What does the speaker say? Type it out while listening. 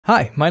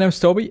Hi, my name's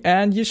Tobi,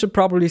 and you should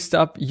probably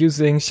stop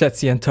using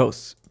Shadcn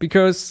toast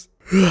because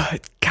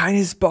it kind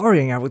of is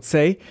boring, I would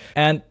say.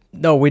 And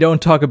no, we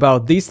don't talk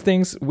about these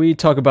things, we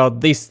talk about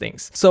these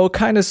things. So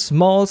kind of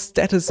small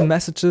status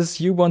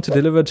messages you want to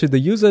deliver to the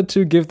user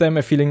to give them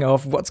a feeling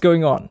of what's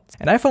going on.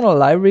 And I found a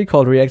library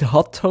called React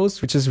Hot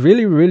Toast, which is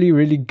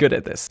really good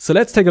at this. So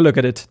let's take a look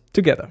at it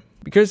together,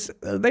 because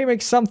they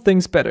make some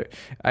things better.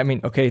 I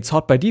mean, okay, it's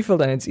hot by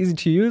default and it's easy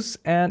to use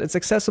and it's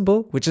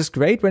accessible, which is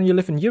great when you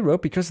live in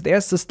Europe because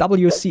there's this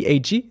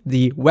WCAG,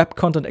 the Web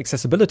Content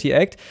Accessibility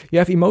Act. You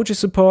have emoji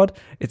support,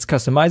 it's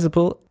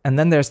customizable, and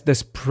then there's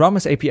this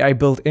promise API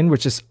built in,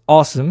 which is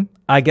awesome.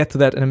 I get to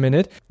that in a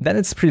minute. Then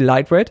it's pretty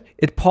lightweight.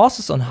 It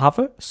pauses on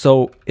hover.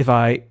 So if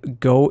I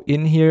go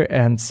in here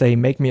and say,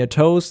 make me a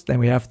toast, then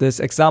we have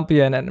this example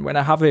here. And then when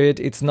I hover it,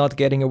 it's not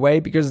getting away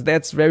because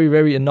that's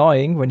very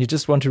annoying when you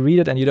just want to read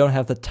it and you don't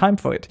have the time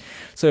for it.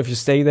 So if you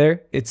stay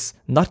there, it's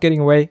not getting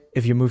away.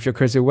 If you move your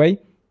cursor away,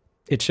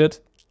 it should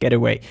get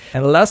away.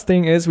 And the last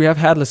thing is we have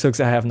headless hooks.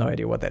 I have no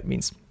idea what that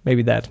means.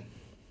 Maybe that.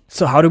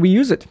 So how do we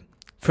use it?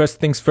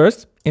 First things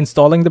first,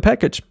 installing the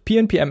package.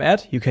 npm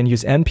add, you can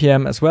use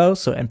npm as well,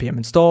 so npm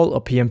install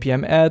or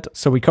npm add.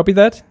 So we copy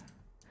that,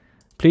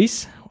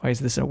 please. Why is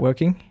this not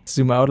working?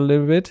 Zoom out a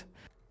little bit.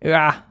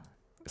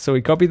 So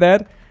we copy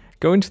that,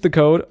 go into the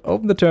code,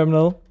 open the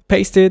terminal,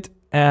 paste it,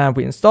 and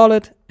we install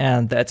it,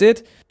 and that's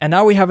it. And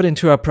now we have it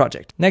into our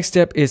project. Next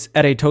step is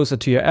add a toaster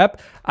to your app.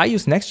 I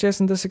use Next.Js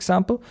in this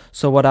example.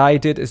 So what I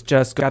did is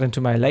just got into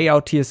my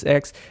layout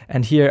TSX,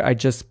 and here I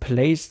just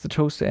placed the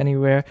toaster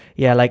anywhere.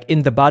 Yeah, like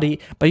in the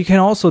body, but you can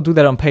also do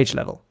that on page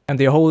level. And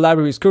the whole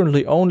library is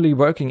currently only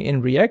working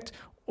in React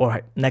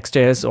or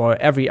Next.js or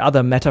every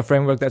other meta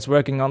framework that's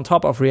working on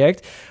top of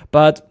React,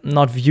 but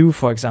not Vue,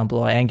 for example,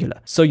 or Angular.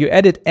 So you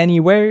add it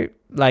anywhere,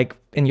 like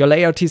in your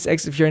layout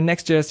TSX if you're a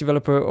Next.js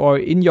developer, or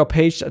in your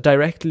page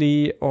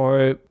directly,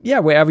 or yeah,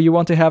 wherever you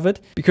want to have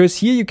it. Because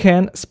here you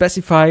can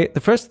specify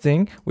the first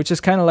thing, which is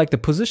kind of like the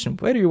position.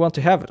 Where do you want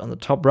to have it? On the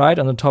top right,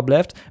 on the top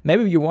left?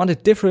 Maybe you want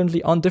it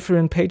differently on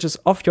different pages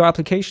of your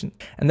application.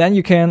 And then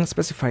you can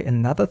specify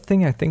another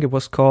thing. I think it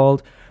was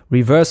called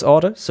reverse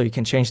order, so you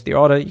can change the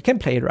order. You can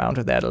play around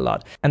with that a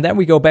lot. And then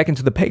we go back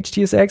into the page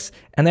TSX,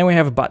 and then we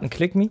have a button,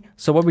 click me.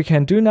 So what we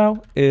can do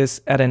now is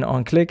add an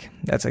on click.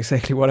 That's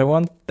exactly what I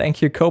want. Thank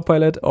you,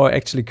 Copilot, or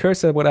actually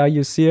Cursor, what I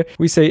use here.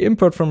 We say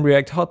import from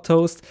React Hot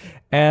Toast,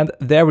 and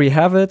there we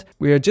have it.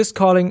 We are just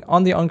calling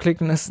on the on click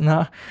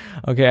listener.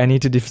 Okay, I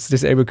need to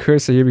disable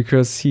Cursor here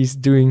because he's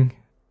doing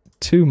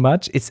too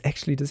much. It's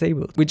actually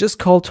disabled. We just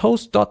call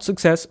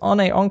toast.success on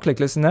a on click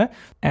listener,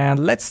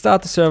 and let's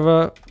start the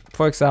server,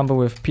 for example,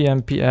 with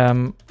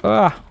npm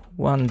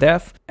one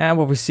dev. And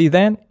what we see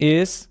then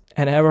is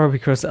an error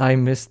because I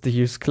missed the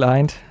use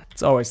client.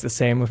 It's always the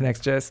same with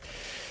Next.js.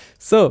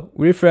 So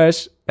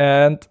refresh,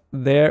 and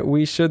there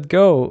we should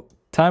go.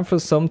 Time for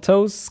some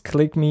toasts,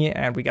 click me,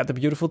 and we got the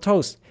beautiful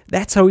toast.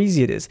 That's how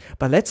easy it is.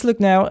 But let's look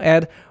now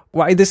at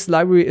why this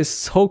library is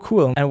so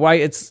cool and why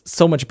it's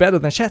so much better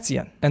than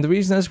Shadcn. And the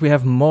reason is we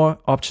have more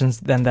options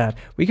than that.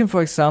 We can,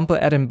 for example,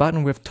 add a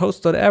button with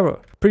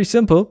toast.arrow. Pretty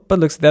simple, but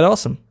looks that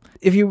awesome.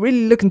 If you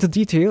really look into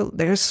detail,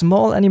 there are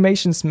small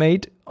animations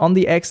made on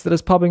the X that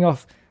is popping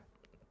off.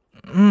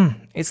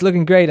 It's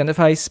looking great. And if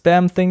I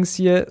spam things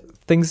here,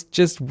 things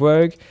just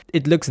work.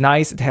 It looks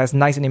nice. It has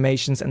nice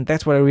animations. And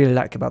that's what I really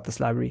like about this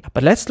library.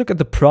 But let's look at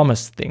the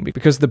promise thing,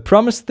 because the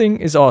promise thing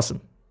is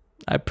awesome.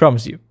 I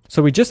promise you.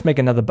 So we just make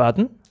another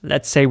button.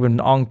 Let's say with an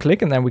on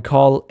click, and then we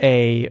call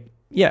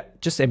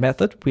just a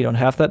method. We don't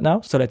have that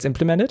now. So let's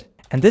implement it.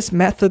 And this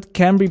method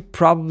can be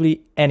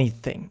probably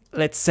anything.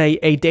 Let's say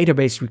a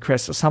database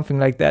request or something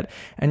like that.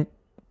 And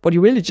what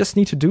you really just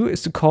need to do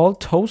is to call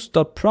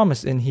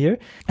toast.promise in here.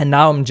 And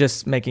now I'm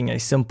just making a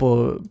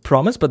simple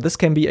promise, but this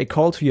can be a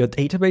call to your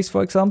database,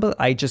 for example.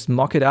 I just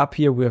mock it up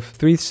here with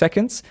 3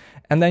 seconds.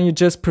 And then you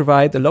just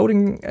provide the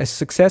loading, a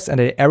success, and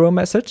an error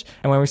message.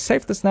 And when we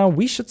save this now,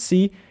 we should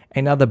see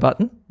another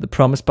button, the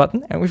promise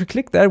button. And if we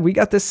click that, we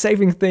got this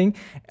saving thing.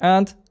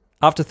 And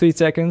after 3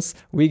 seconds,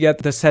 we get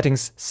the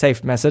settings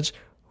saved message,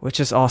 which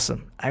is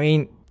awesome. I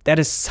mean, that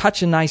is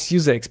such a nice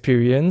user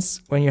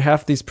experience when you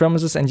have these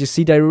promises and you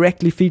see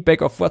directly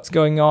feedback of what's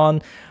going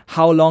on,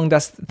 how long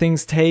does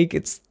things take.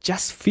 It's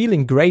just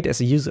feeling great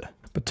as a user.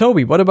 But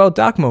Tobi, what about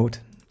dark mode?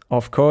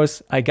 Of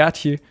course, I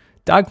got you.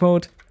 Dark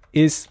mode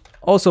is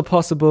also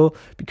possible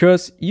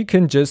because you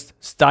can just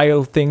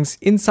style things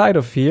inside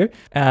of here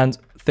and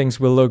things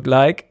will look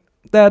like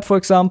that, for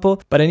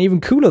example. But an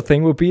even cooler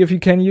thing would be if you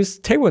can use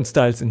tailwind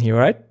styles in here,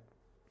 right?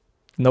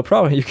 No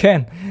problem, you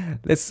can.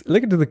 Let's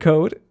look into the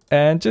code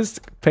and just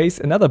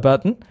paste another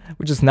button,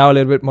 which is now a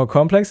little bit more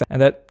complex,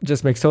 and that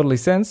just makes totally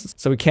sense.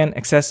 So we can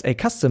access a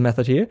custom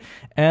method here,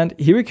 and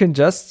here we can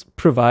just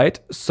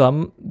provide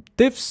some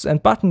divs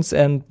and buttons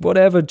and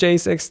whatever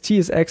JSX,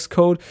 TSX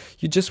code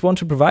you just want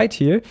to provide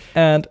here.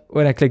 And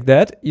when I click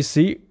that, you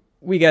see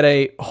we get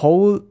a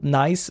whole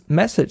nice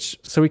message.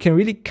 So we can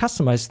really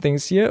customize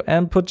things here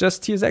and put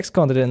just TSX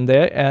content in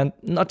there and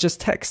not just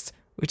text,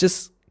 which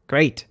is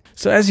great.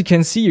 So as you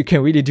can see, you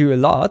can really do a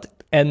lot.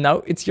 And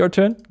now it's your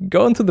turn.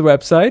 Go onto the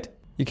website.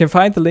 You can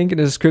find the link in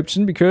the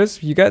description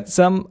because you got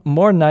some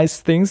more nice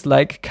things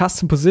like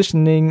custom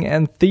positioning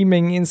and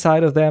theming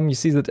inside of them. You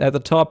see that at the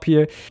top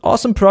here.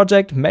 Awesome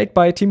project made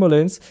by Timo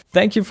Lins.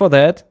 Thank you for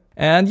that.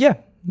 And yeah,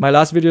 my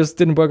last videos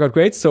didn't work out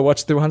great, so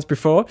watch the ones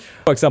before.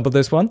 For example,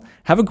 this one.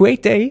 Have a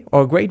great day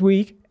or a great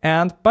week,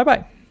 and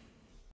bye-bye.